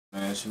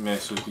Man, it's your man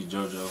Swiftly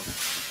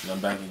JoJo, and I'm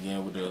back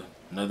again with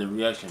another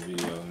reaction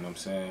video. You know what I'm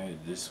saying?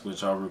 This is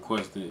what y'all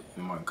requested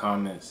in my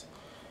comments,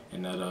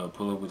 and that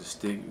pull up with a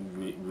stick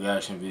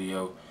reaction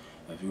video.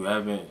 If you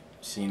haven't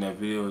seen that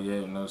video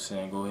yet, you know what I'm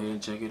saying, go ahead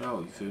and check it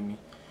out. You feel me?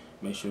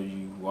 Make sure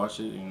you watch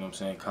it. You know what I'm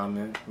saying?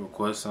 Comment,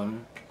 request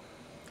something,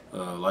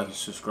 like and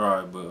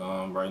subscribe. But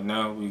right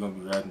now we're gonna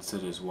be reacting to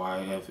this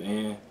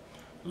YFN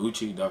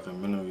Lucci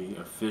documentary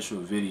official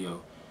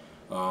video.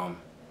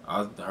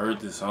 I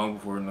heard this song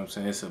before, you know what I'm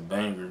saying? It's a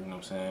banger, you know what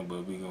I'm saying?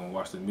 But we gonna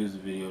watch the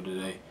music video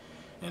today.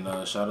 And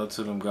shout out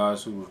to them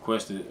guys who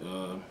requested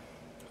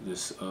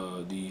these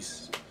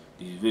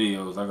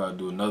videos. I gotta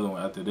do another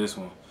one after this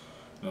one. You know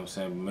what I'm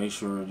saying? But make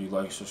sure you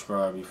like and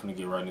subscribe. You're finna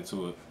get right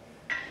into it.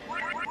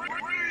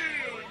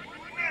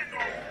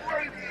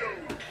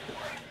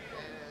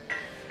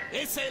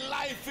 They say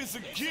life is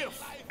a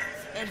gift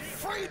and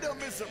freedom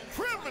is a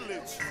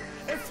privilege.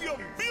 If you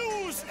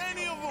abuse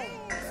any of them,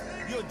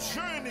 your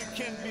journey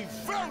can be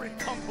very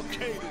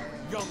complicated,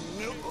 young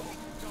nigga.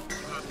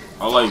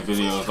 I like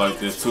videos like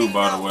this too,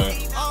 by the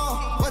way.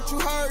 What you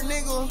heard,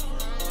 nigga?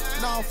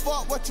 Nah,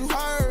 fuck what you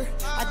heard.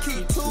 I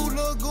keep two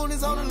little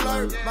goonies on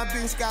alert. My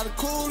bitch got a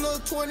cool little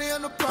 20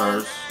 on the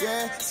purse.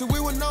 Yeah, so we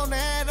were known to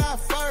add our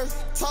first.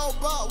 Told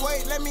Buck,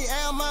 wait, let me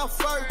add my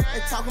first.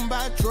 They talking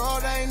about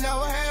drugs, they ain't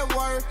never had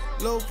work.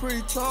 Little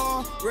pretty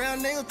tongue, real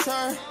nigga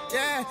turn.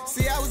 Yeah,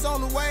 see I was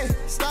on the way.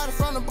 Started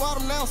from the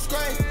bottom, now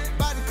straight.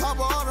 About to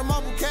couple all the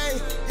mobile K.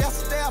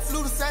 Yesterday I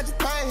flew to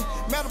Sagittarius.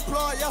 Met a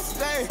plug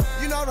yesterday.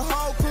 You know the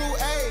whole crew,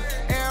 ayy.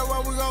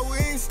 Everywhere we go, we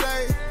ain't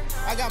stay.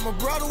 I got my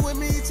brother with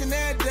me each and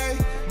every day.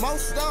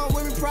 Most of them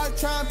with me probably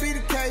trying to be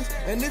the case.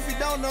 And if you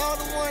don't know,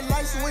 the other one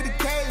licensed with the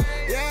K.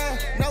 Yeah,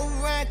 no we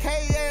ran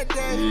K every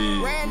day.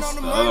 Yeah, ran on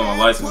the other one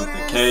licensed with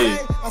the K.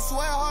 I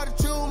swear hard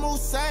to choose, move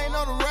sane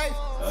on the race.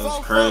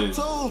 That's crazy.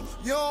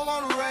 You don't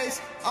want to race.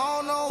 I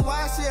don't know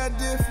why she a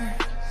different.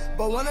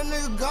 But when a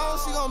nigga gone,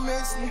 she gon'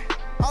 miss me.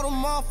 All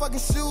them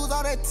motherfucking shoes,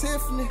 all that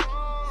Tiffany.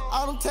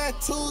 All them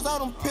tattoos, all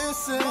them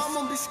piercings.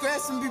 I'ma be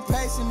scratching, be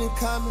patient and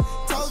coming.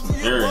 Told you,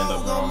 we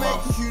gon'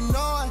 make it, you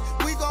know it.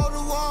 We go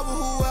to war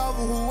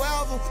with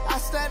whoever. I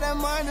stack that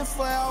money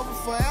forever.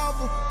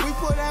 We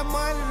put that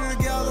money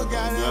together,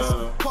 got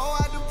it. Pour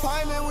out the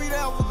payment, we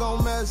never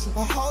gon' measure.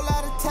 A whole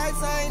lot of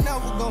types, I ain't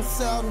never gon'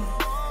 sell them.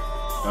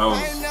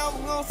 I ain't never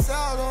gon'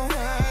 sell them.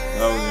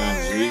 That was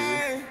in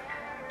Jesus.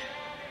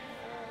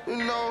 You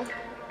know.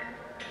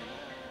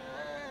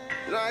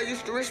 I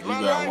used to risk my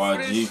You got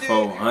life YG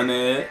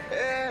 400 in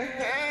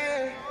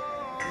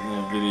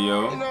the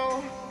video.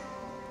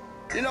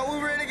 You know, we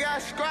really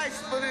got stripes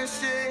for this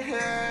shit.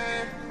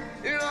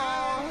 You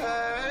know,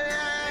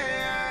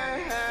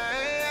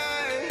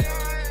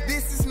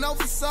 this is no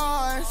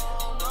facade.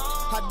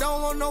 I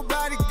don't want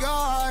nobody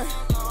guard.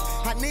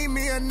 I need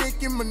me a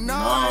Nicki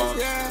Minaj,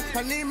 yeah.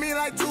 I need me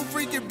like two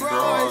freaking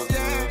bros,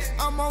 yeah.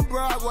 I'm on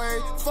Broadway.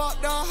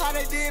 Fucked up how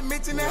they did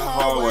Mitch in the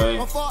hallway.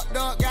 I'm fucked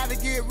up, gotta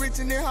get rich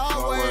in the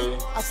hallway.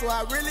 I swear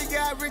I really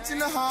got rich in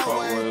the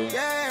hallway.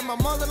 Yeah, my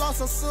mother lost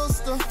her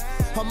sister.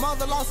 Her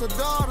mother lost her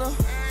daughter.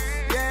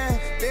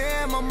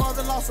 Yeah, my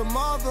mother lost her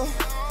mother.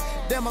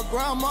 Then my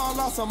grandma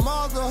lost her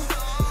mother.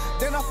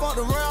 Then I fucked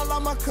around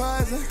like my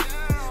cousin.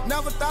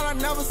 Never thought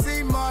I'd never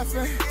see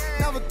Marvin.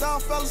 Never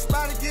thought fellas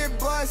about to get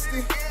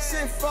busted.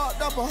 Shit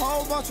fucked up a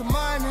whole bunch of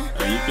money.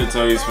 And you can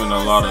tell you spend a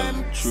lot of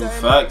true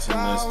facts in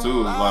this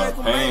too. A lot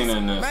of pain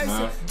in this,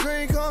 man.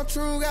 Dream come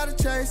true, gotta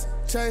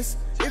chase.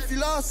 If you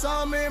love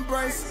something,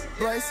 embrace.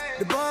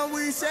 The bond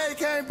we share,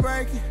 can't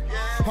break it.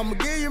 I'ma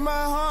give you my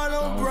heart,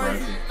 don't break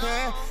it.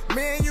 Yeah.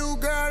 Me and you,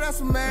 girl,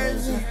 that's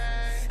amazing.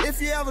 If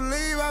you ever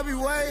leave, I'll be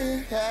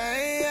waiting.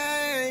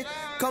 Hey.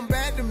 Come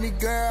back to me,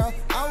 girl.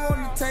 I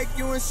wanna take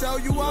you and show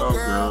you our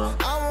girl.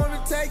 I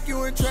wanna take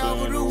you and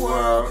travel the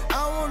world.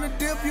 I wanna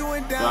dip you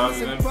in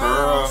diamonds and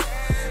pearls.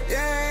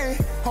 Yeah,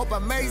 hope I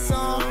made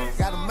some.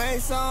 Gotta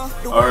make some.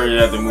 I already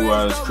had to move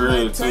out of his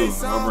crib too.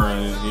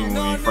 Even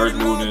when he first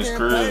moved in his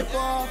crib.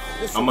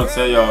 I'm gonna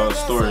tell y'all a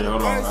story.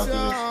 Hold on after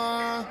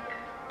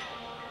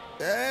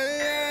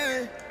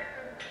this.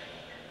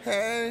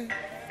 Hey.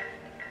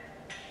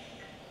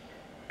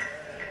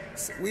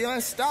 We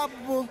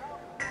unstoppable.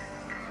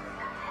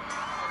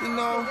 You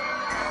know,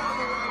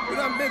 we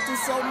done been through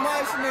so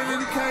much, nigga,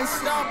 you can't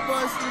stop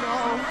us, you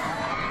know.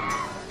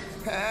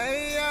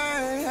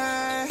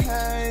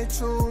 Hey,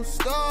 true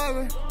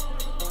story.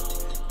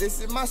 This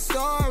is my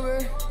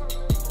story.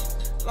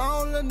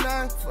 Lonely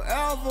night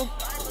forever.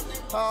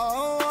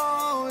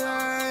 Oh,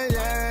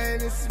 yeah,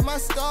 this is my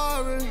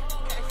story.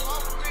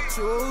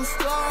 True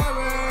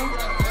story.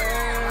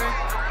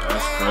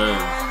 That's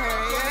crazy.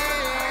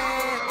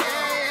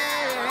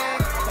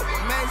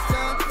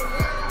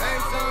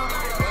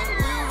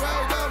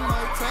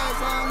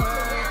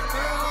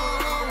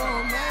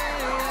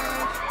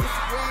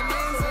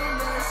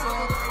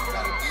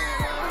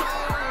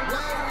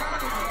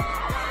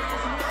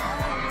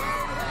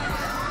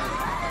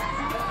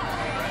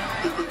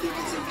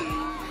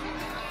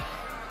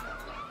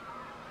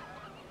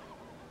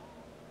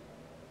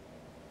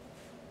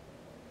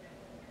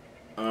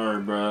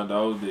 Alright, bro,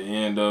 the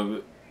end of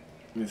it.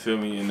 You feel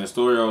me? And the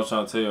story I was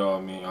trying to tell y'all,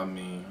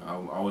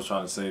 I was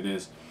trying to say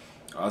this.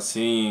 I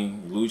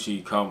seen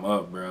Lucci come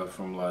up, bro,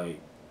 from like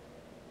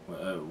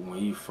when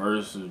he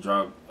first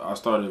dropped. I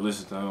started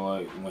listening to him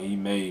like when he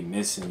made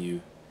 "Missing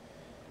You."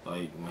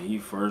 Like when he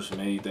first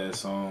made that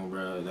song,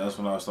 bro. That's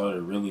when I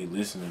started really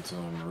listening to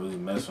him and really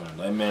messing with him.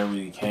 That man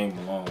really came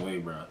a long way,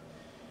 bro.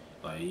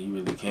 Like he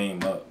really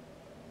came up.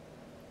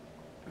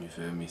 You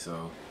feel me?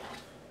 So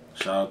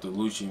shout out to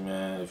Lucci,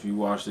 man. If you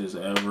watch this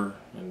ever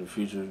in the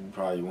future, you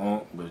probably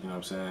won't, but you know what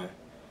I'm saying?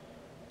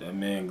 That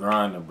man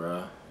grinding,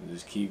 bro.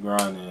 Just keep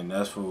grinding. And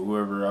that's for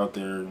whoever out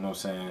there, you know what I'm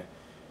saying,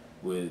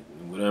 with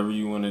whatever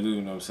you want to do,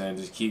 you know what I'm saying?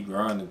 Just keep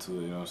grinding to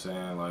it, you know what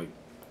I'm saying?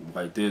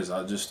 Like this,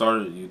 I just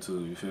started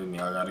YouTube, you feel me?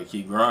 I got to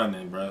keep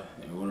grinding, bro,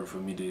 in order for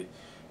me to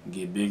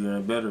get bigger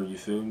and better, you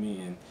feel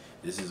me? And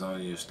this is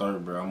only a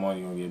start, bro. I'm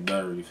only going to get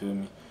better, you feel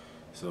me?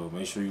 So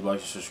make sure you like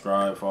and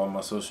subscribe, follow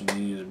my social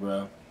medias,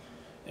 bro.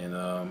 And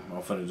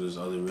I'm finna do this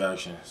other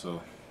reaction,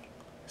 so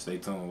stay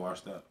tuned,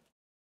 watch that.